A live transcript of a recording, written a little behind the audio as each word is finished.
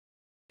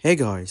Hey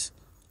guys,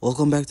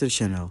 welcome back to the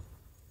channel.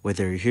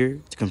 Whether you're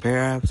here to compare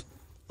apps,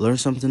 learn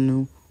something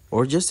new,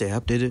 or just stay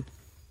updated,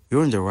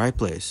 you're in the right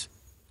place.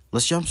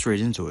 Let's jump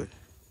straight into it.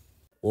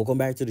 Welcome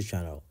back to the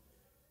channel.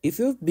 If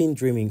you've been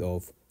dreaming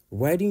of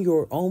writing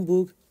your own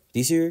book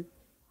this year,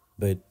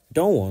 but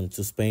don't want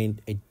to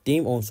spend a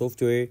dime on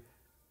software,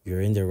 you're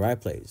in the right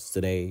place.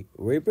 Today,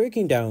 we're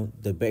breaking down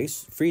the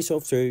best free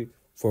software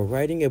for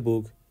writing a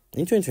book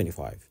in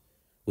 2025,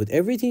 with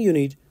everything you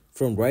need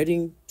from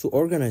writing to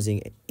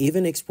organizing and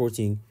even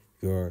exporting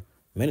your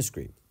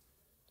manuscript.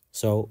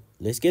 So,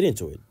 let's get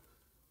into it.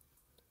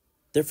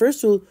 The first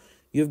tool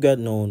you've got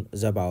known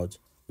is about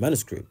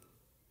manuscript.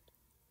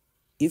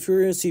 If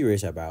you're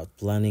serious about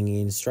planning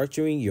and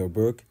structuring your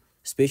book,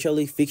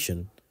 especially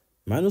fiction,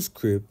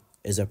 manuscript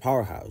is a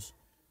powerhouse.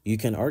 You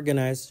can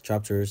organize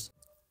chapters,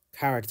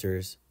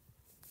 characters,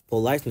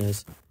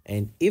 politeness,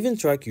 and even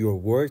track your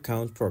word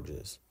count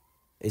progress.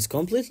 It's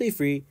completely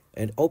free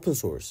and open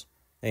source,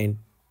 and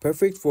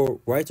perfect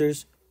for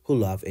writers who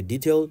love a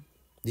detailed,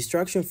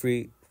 distraction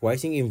free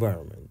writing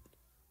environment.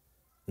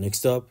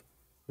 Next up,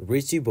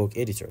 Reedsy Book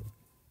Editor.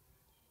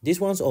 This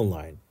one's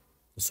online,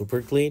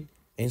 super clean,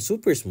 and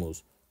super smooth.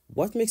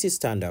 What makes it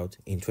stand out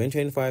in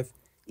 2025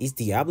 is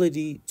the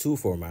ability to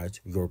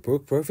format your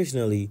book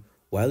professionally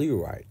while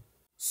you write.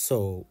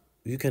 So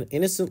you can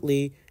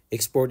instantly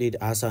export it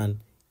as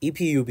an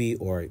EPUB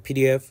or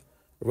PDF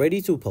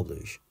ready to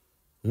publish.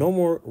 No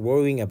more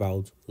worrying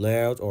about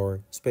layout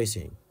or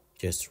spacing.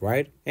 Just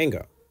write and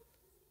go.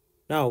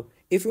 Now,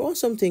 if you want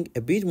something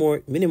a bit more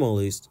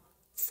minimalist,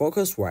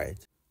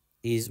 Focusrite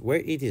is where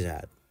it is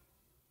at.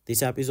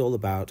 This app is all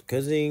about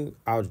cutting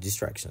out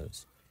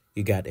distractions.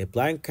 You got a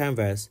blank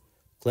canvas,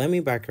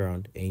 clean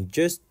background, and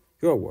just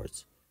your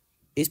words.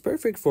 It's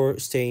perfect for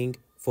staying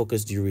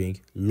focused during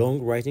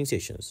long writing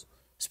sessions,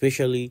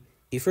 especially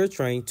if you're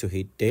trying to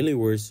hit daily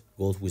words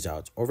goals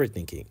without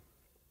overthinking.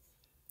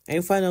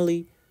 And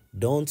finally,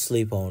 don't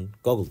sleep on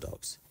Google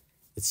Docs.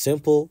 It's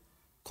simple,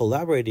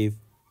 collaborative,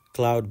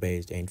 cloud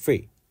based, and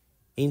free.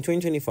 In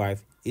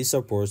 2025, it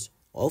supports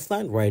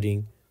offline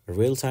writing,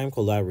 real time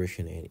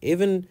collaboration, and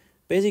even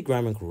basic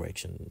grammar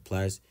correction.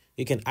 Plus,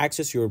 you can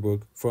access your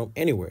book from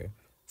anywhere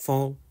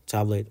phone,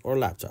 tablet, or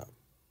laptop.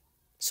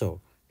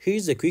 So,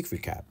 here's a quick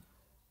recap: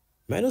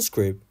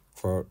 Manuscript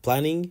for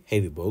planning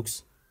heavy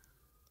books,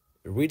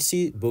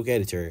 Reedsy Book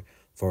Editor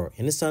for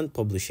instant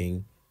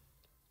publishing,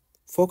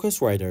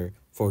 Focuswriter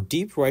for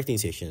deep writing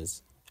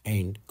sessions,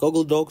 and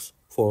Google Docs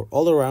for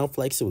all around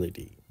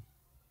flexibility.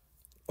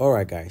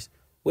 Alright, guys,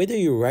 whether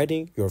you're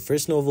writing your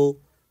first novel,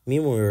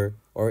 memoir,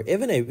 or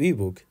even a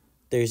ebook,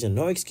 there is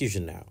no excuse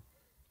now.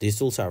 These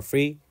tools are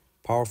free,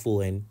 powerful,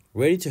 and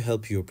ready to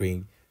help you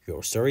bring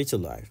your story to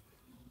life.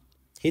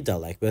 Hit that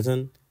like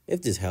button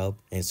if this helped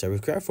and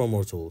subscribe for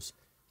more tools,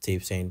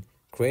 tips, and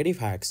creative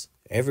hacks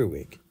every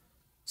week.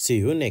 See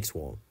you next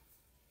one.